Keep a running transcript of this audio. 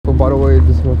by the way,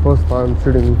 this is my first time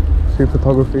shooting street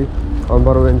photography. I'm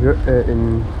by the way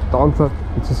in Darmstadt.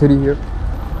 It's a city here.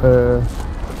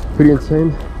 Pretty insane.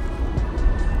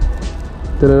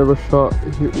 Did I ever shot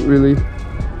really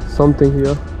something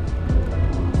here?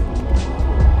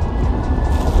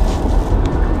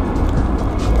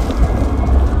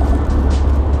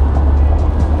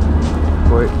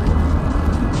 Wait.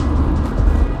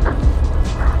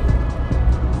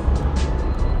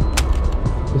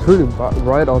 It's really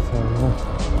bright outside. Yeah.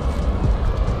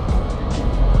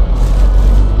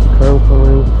 Tram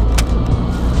coming.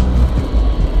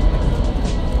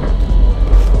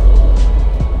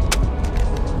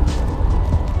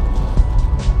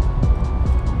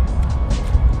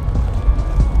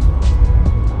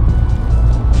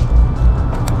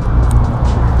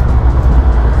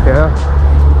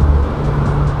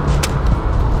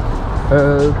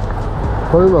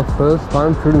 Probably my first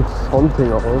time shooting something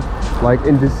else, like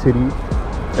in this city.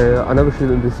 I never shoot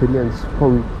in this city, and it's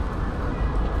probably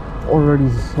already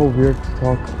so weird to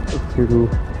talk to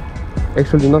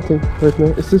actually nothing right now.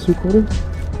 Is this recording?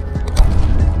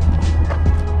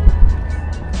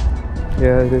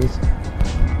 Yeah, it is.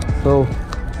 So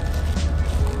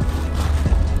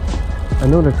I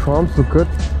know the trams look good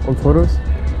on photos,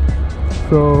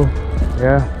 so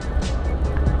yeah,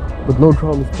 but no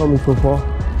tram is coming so far,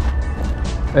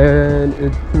 and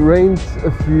it rained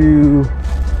a few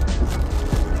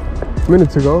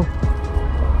minutes ago.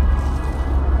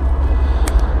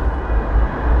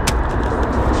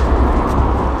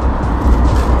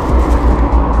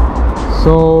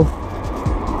 So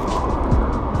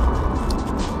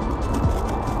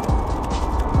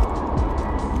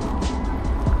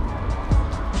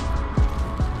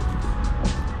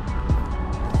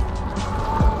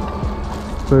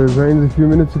it rained a few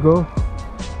minutes ago,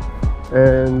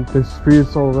 and the street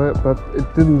is all wet, but it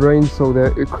didn't rain, so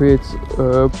that it creates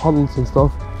puddles and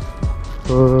stuff.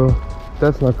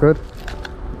 That's not good.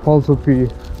 Puddles would be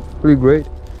really great.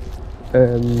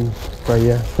 But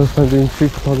yeah, first time doing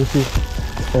street photography.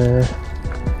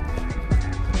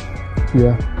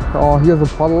 Yeah. Oh, here's a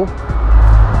puddle.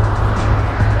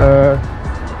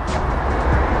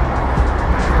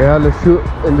 Yeah, let's shoot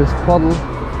in this puddle,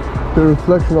 the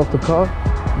reflection of the car.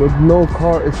 But no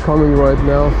car is coming right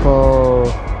now, so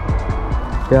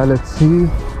yeah, let's see.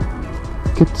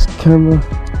 Get this camera.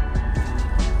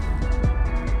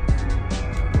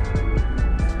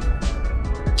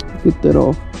 Get that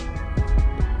off.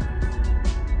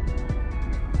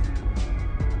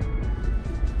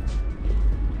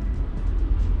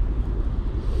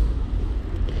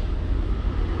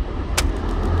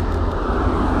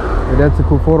 Yeah, that's a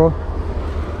cool photo.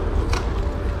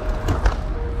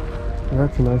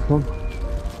 That's a nice one.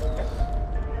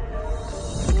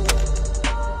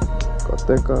 Got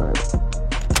that guy.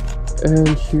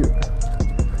 And shoot.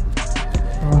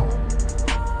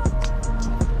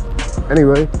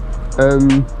 Anyway,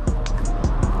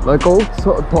 like I'll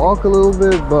talk a little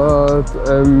bit, but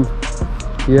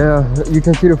yeah, you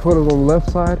can see the photos on the left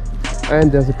side,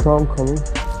 and there's a tram coming.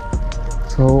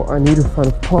 So I need to find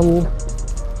a puddle.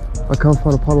 I can't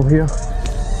find a puddle here.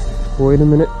 Wait a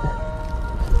minute.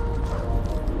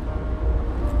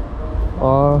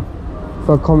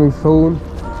 Start coming soon.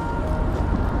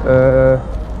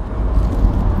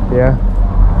 Yeah,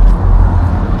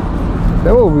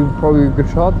 that will be probably a good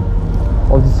shot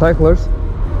of the cyclers.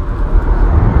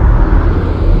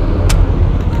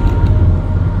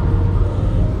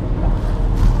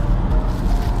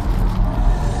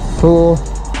 So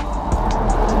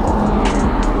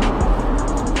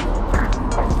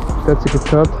that's a good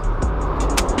shot.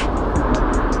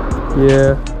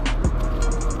 Yeah.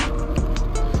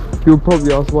 You'll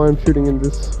probably ask why I'm shooting in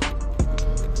this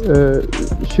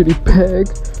shitty bag,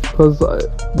 because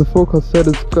the forecast said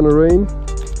it's gonna rain.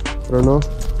 I don't know.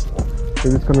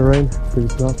 Maybe it's gonna rain, maybe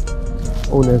it's not.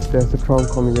 Oh, there's a tram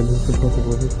coming, and this is the perfect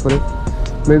way to put it.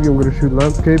 Maybe I'm gonna shoot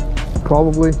landscape,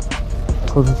 probably,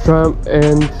 because it's tram,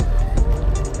 and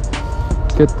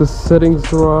get the settings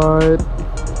right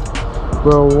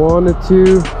where I wanted to,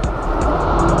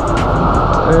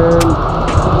 and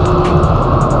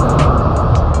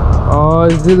I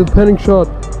did a panning shot.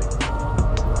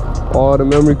 Oh, the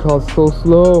memory card's so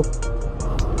slow.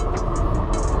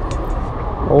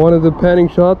 I wanted the panning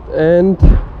shot, and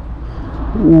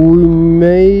we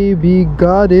maybe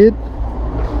got it.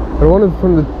 I wanted it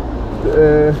from the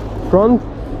front.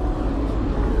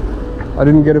 I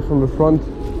didn't get it from the front.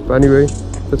 But anyway,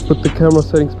 let's put the camera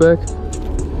settings back.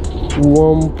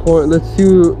 1 point. Let's see.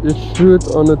 Let's shoot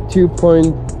on a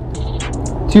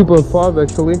 2.5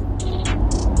 actually.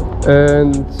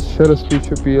 And shutter speed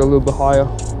should be a little bit higher,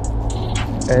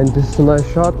 And this is a nice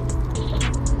shot.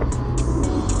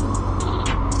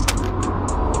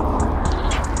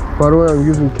 By the way, I'm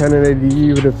using Canon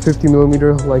 80 with a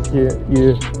 50mm, like you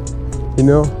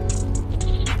know.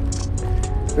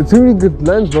 It's a really good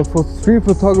lens, but for street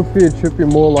photography it should be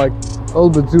more like a little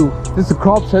bit zoom. This is a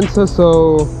crop sensor,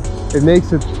 so it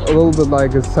makes it a little bit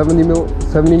like a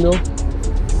 70mm,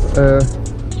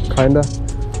 kinda.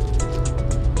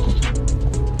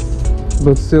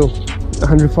 But still,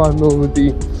 105mm would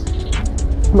be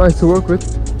nice to work with.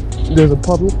 There's a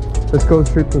puddle. Let's go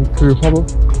straight into the puddle.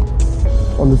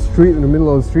 On the street, in the middle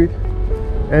of the street.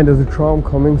 And there's a tram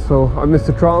coming, so I missed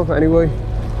the tram anyway.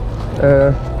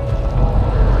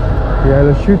 Yeah,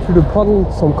 let's shoot through the puddle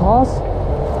some cars.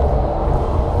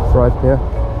 Right there.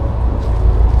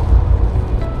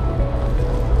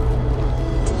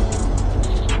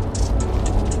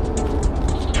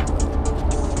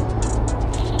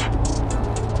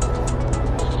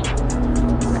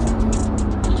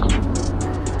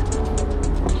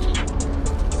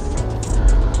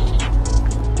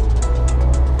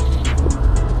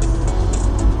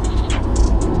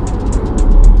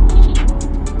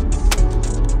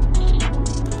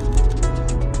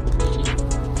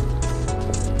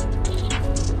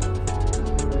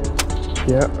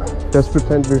 Yeah, let's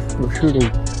pretend we're shooting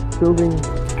building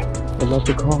and not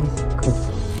the cars, because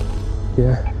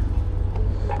yeah,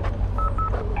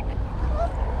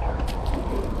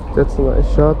 that's a nice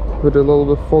shot with a little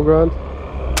bit foreground.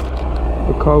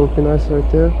 The car would be nice right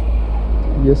there.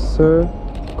 Yes sir,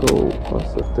 go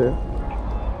past it there.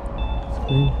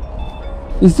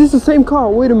 Is this the same car?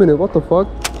 Wait a minute, what the fuck?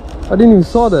 I didn't even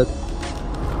saw that.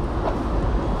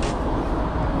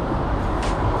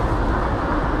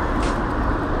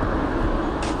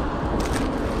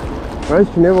 I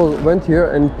actually never went here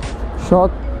and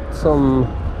shot some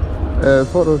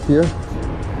photos here.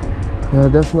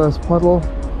 That's a nice puddle.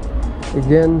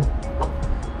 Again,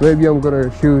 maybe I'm gonna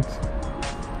shoot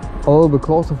a little bit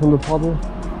closer from the puddle,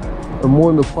 or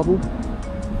more in the puddle.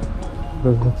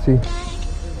 But let's see.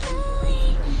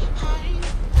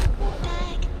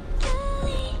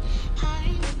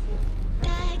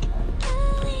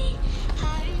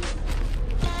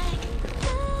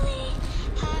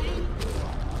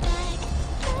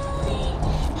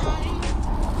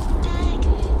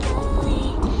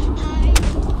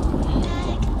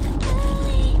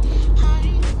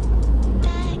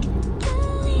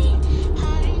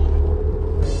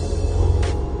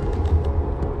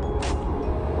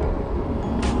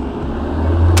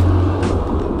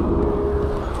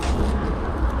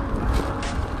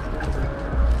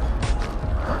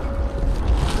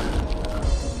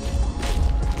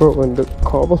 Bro, when the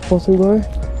car was passing by,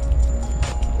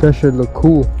 that should look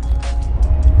cool.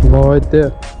 Right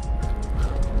there.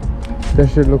 That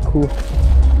should look cool.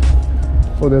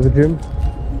 Oh, there's a gym.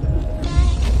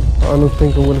 I don't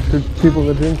think I'm gonna shoot people in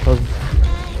the gym, because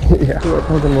yeah, we're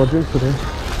talking about gyms today.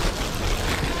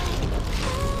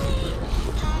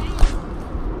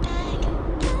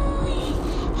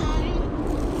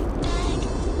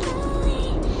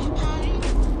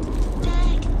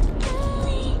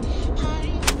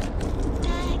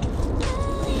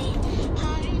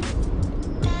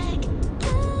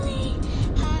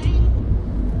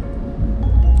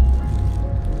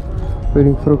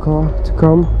 Waiting for the car to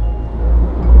come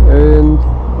and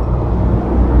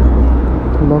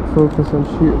to lock focus and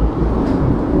shoot.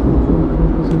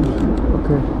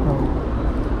 Okay.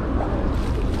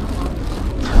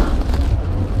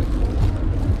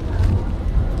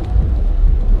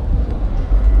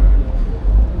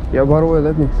 Yeah. By the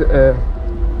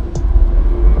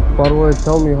way,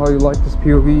 tell me how you like this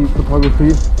POV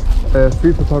photography,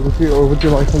 street photography, or would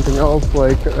you like something else,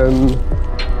 like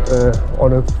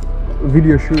on a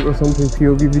video shoot or something,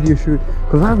 POV video shoot?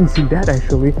 Because I haven't seen that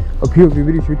actually, a POV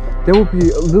video shoot. That would be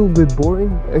a little bit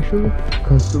boring actually,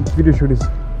 because the video shoot is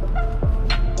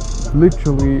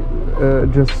literally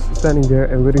just standing there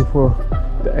and waiting for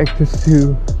the actors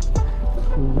to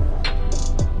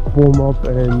warm up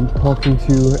and talking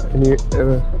to any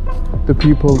the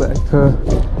people,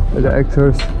 the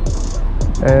actors,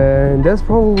 and that's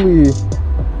probably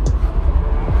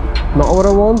not what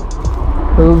I want. A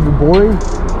little bit boring.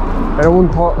 I don't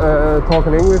want to talk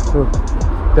in English, so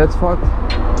that's fucked.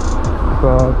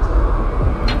 But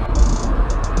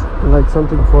like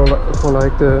something for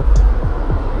like the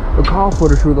car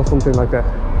photo shoot or something like that,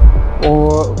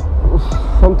 or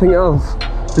something else.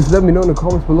 Just let me know in the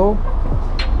comments below,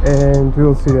 and we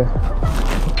will see that.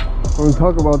 I'm going to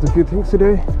talk about a few things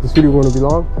today. This video won't be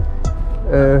long,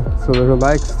 so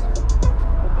relaxed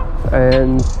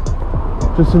and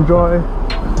just enjoy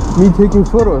me taking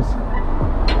photos.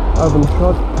 I haven't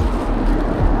shot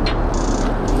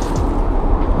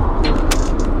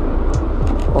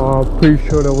pretty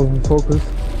sure that wasn't focused.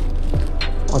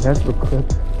 Oh, that look good.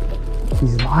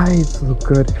 These lights look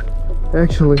good,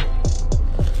 actually.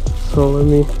 So let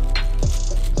me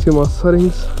see my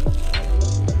settings.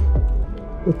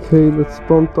 Okay, let's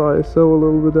bump the ISO a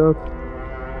little bit up.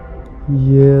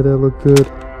 Yeah, that look good.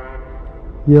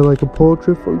 Yeah, like a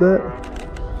portrait from that.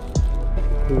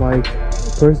 Like a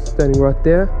person standing right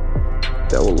there.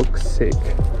 That will look sick.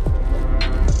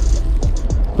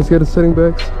 Let's get the setting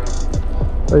backs.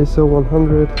 ISO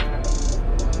 100.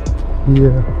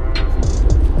 Yeah.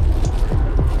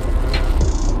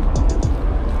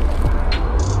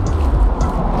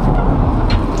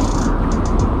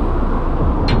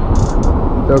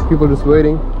 There are people just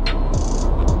waiting.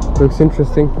 Looks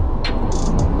interesting.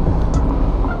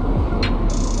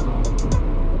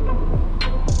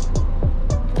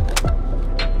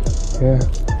 Yeah,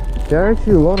 there are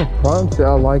actually a lot of primes that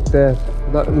are like that.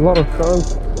 A lot of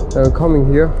primes that are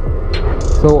coming here.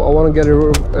 So I want to get a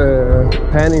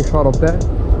panning shot of that.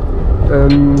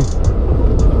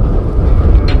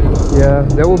 Yeah,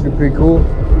 that would be pretty cool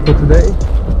for today,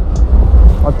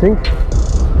 I think.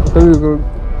 Then we'll go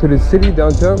to the city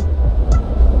downtown,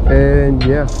 and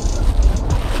yeah,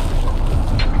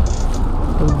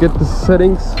 I'll get the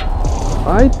settings.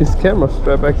 I hate this camera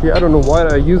strap actually. I don't know why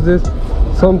I use this.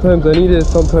 Sometimes I need it,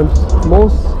 sometimes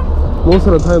most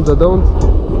of the times I don't.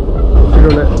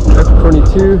 We're on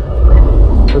f22.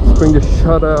 Let's bring the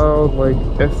shutter out like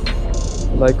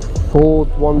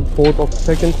one-fourth of a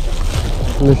second,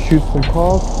 and let's shoot some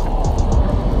cars.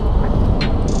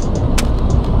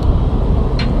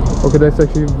 Okay, that's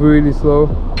actually really slow.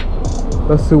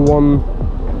 Let's do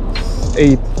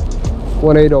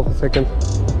 1/8 of a second.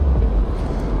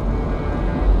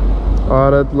 Ah,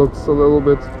 that looks a little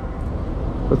bit.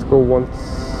 Let's go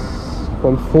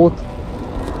 1/4.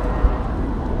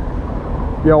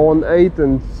 Yeah, 1/8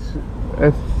 and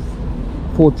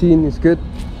f14 is good.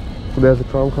 So there's a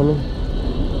tram coming.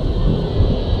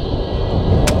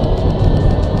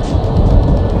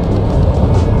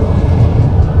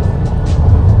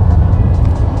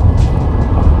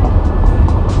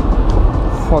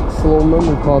 Fuck, slow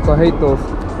memory cards, I hate those.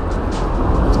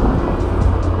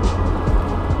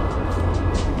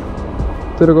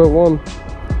 Did I got one?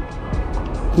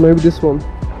 Maybe this one.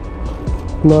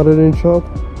 Not that in sharp.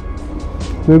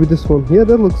 Maybe this one. Yeah,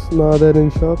 that looks not that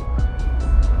in sharp.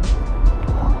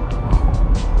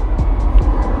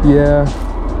 Yeah,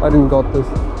 I didn't got this.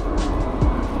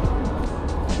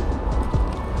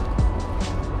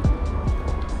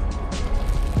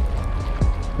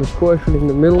 Let's go actually in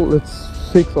the middle. Let's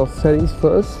fix our settings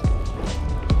first.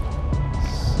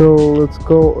 So let's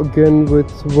go again with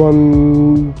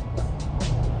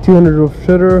 200 of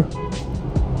shutter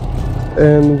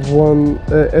and one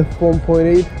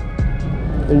f1.8,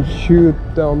 and shoot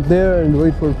down there and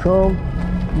wait for a tram.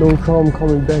 No tram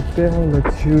coming back there.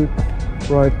 Let's shoot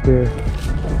right there.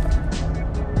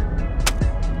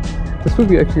 This would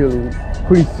be actually a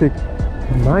pretty sick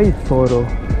night photo.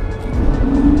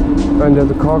 And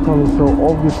there's a car coming, so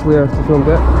obviously I have to film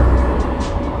that.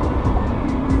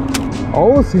 I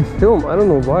always say film, I don't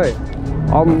know why.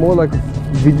 I'm more like a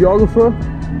videographer.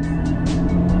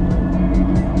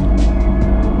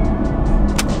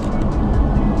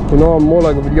 You know, I'm more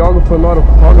like a videographer, not a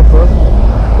photographer.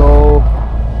 So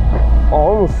I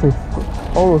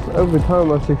almost every time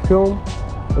I say film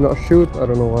and not shoot, I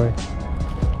don't know why.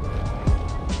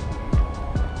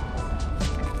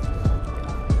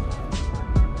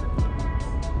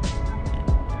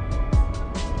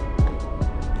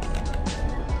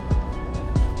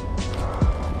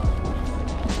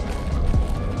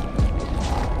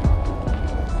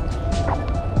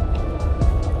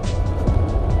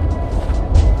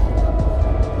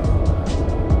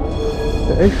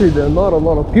 Actually, there are not a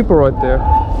lot of people right there.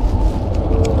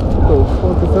 What the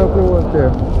fuck is happening right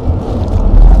there?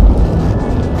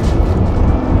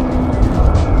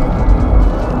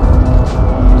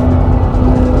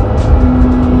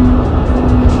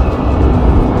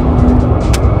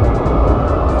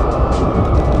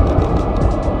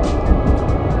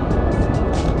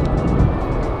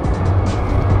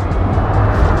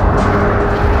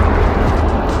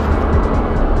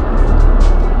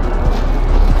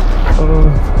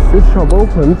 This shop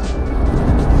opened.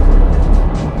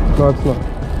 No, it's not.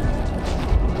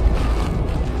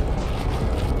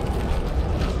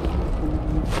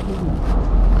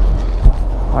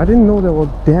 I didn't know there were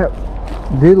that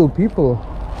little people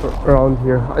around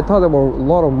here. I thought there were a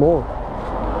lot of more.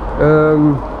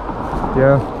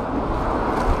 Yeah.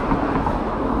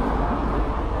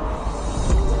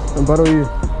 And by the way,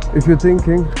 if you're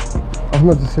thinking, I'm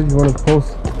not just saying you want to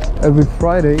post every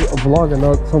Friday a vlog and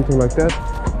not something like that.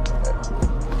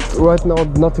 right now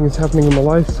nothing is happening in my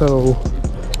life, so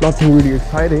nothing really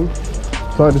exciting.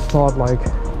 So I just thought, like,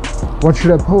 what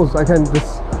should I post? I can't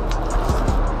just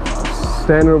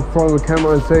stand in front of the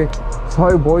camera and say,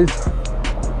 sorry boys,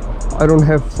 I don't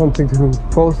have something to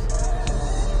post.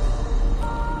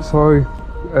 Sorry,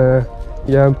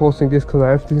 yeah, I'm posting this because I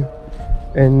have to,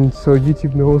 and so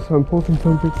YouTube knows I'm posting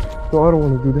something. No, I don't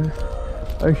want to do that.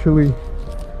 I actually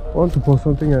want to post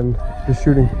something and just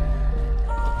shooting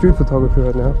street photography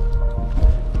right now.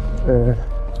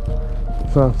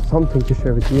 So I have something to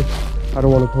share with you. I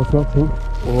don't want to post nothing,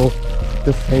 or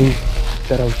just saying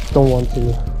that I don't want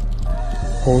to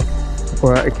post,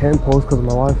 or I can't post because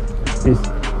my life is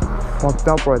fucked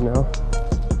up right now.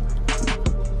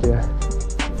 Yeah.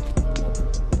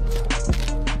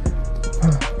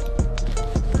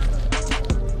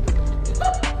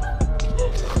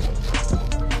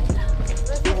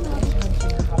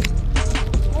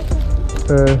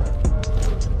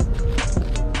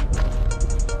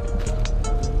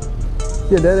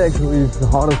 Yeah, that actually is the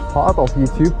hardest part of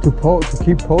YouTube, to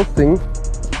keep posting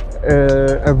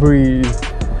every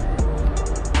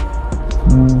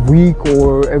week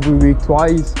or every week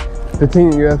twice. The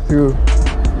thing you have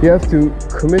to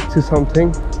commit to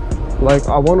something. Like,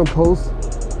 I want to post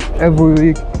every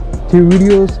week 2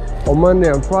 videos on Monday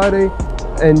and Friday,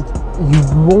 and you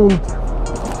won't.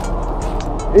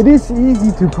 It is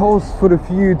easy to post for the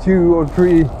few 2 or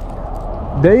 3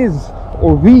 days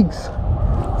or weeks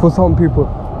for some people,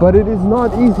 but it is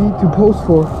not easy to post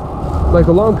for like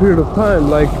a long period of time,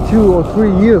 like 2 or 3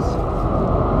 years.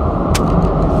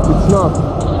 It's not.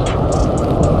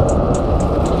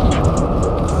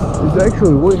 It's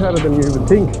actually way harder than you even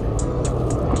think.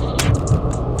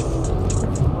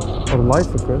 Oh, the lights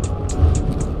are good.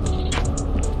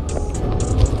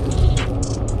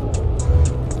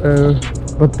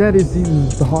 But that is even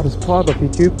the hardest part of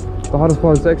YouTube. The hardest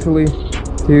part is actually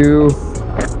to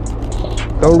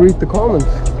don't read the comments.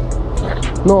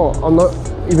 No, I'm not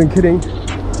even kidding.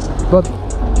 But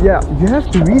yeah, you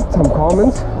have to read some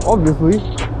comments, obviously,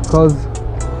 because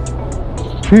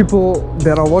people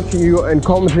that are watching you and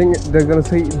commenting, they're gonna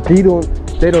say they don't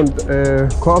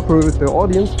cooperate with the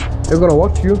audience. They're gonna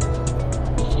watch you,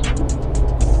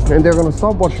 and they're gonna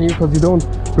stop watching you because you don't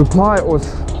reply or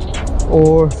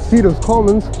see those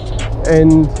comments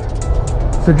and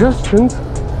suggestions,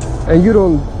 and you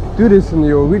don't do this in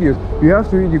your videos. You have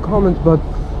to read your comments, but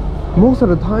most of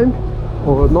the time,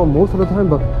 or not most of the time,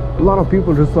 but a lot of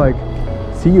people just like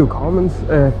see your comments.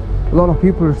 A lot of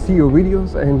people see your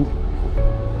videos and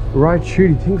write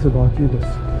shitty things about you.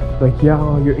 Just like,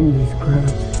 yeah, your English is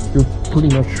crap, you're pretty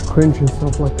much cringe and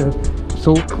stuff like that.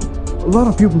 So a lot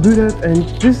of people do that, and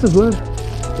this is a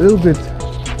little bit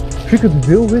tricky to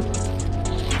deal with.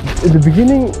 In the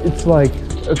beginning, it's like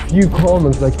a few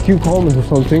comments, like 2 comments or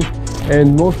something,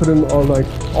 and most of them are like,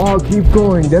 oh, keep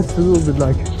going. That's a little bit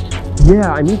like,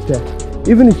 yeah, I need that.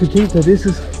 Even if you think that this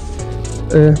is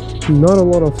not a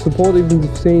lot of support, even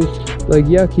if saying like,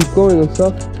 yeah, keep going and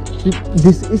stuff,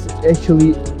 this is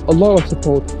actually a lot of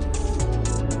support.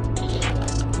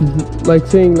 Like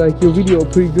saying like, your video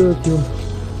is pretty good,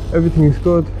 everything is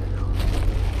good.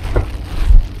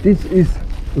 This is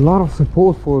a lot of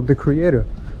support for the creator.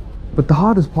 But the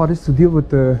hardest part is to deal with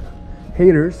the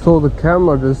haters. So the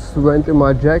camera just went in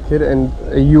my jacket and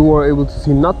you were able to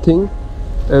see nothing.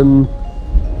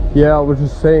 Yeah, I was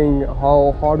just saying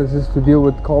how hard it is to deal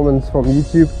with comments from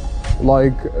YouTube.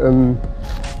 Like,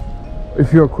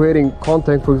 if you're creating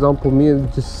content, for example, me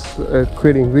just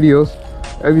creating videos,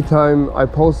 every time I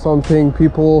post something,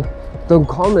 people don't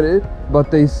comment it, but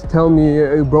they tell me,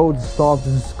 hey bro, just stop,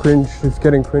 this is cringe, it's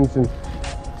getting cringe, and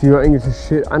your English is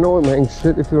shit. I know my English is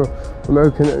shit. If you're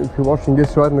American, if you're watching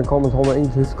this, write in the comments how my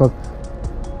English is, because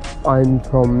I'm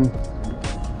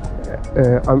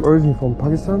originally from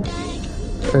Pakistan.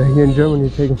 Here in Germany,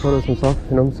 taking photos and stuff,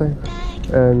 you know what I'm saying?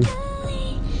 And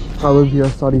I live here,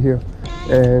 study here,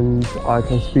 and I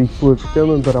can speak fluent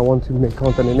German, but I want to make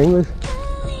content in English.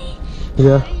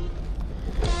 Yeah.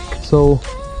 So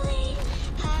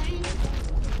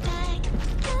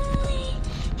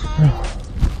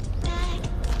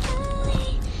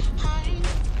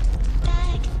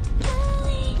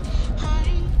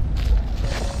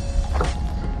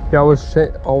yeah, I was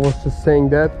just saying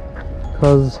that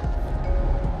because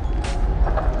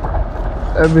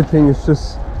everything is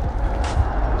just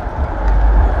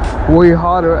way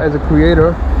harder as a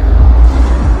creator.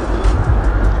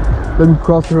 Let me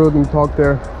cross the road and talk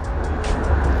there.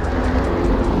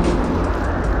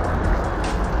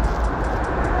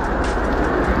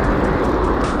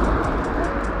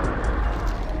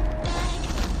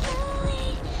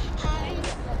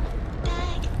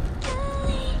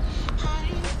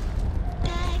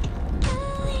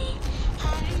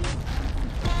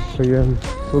 So yeah,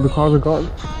 so the cars are gone.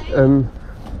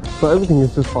 So everything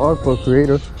is just hard for a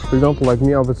creator. For example, like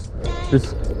me, I was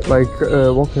just like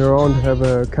walking around, have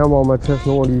a camera on my chest,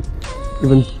 nobody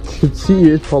even should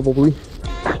see it probably,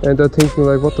 and they're thinking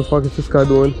like, what the fuck is this guy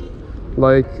doing?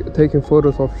 Like taking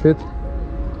photos of shit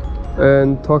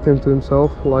and talking to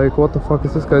himself like, what the fuck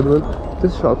is this guy doing?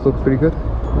 This shot looks pretty good.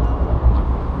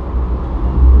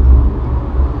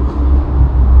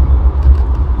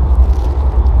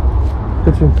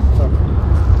 Kitchen.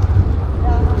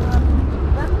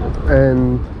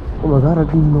 And oh my god, I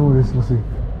didn't know this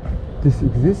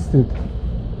existed.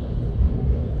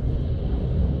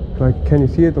 Like, can you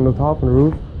see it on the top of the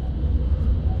roof?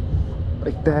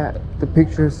 Like that, the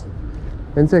pictures.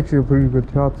 And it's actually a pretty good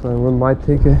shot, so I might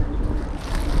take it.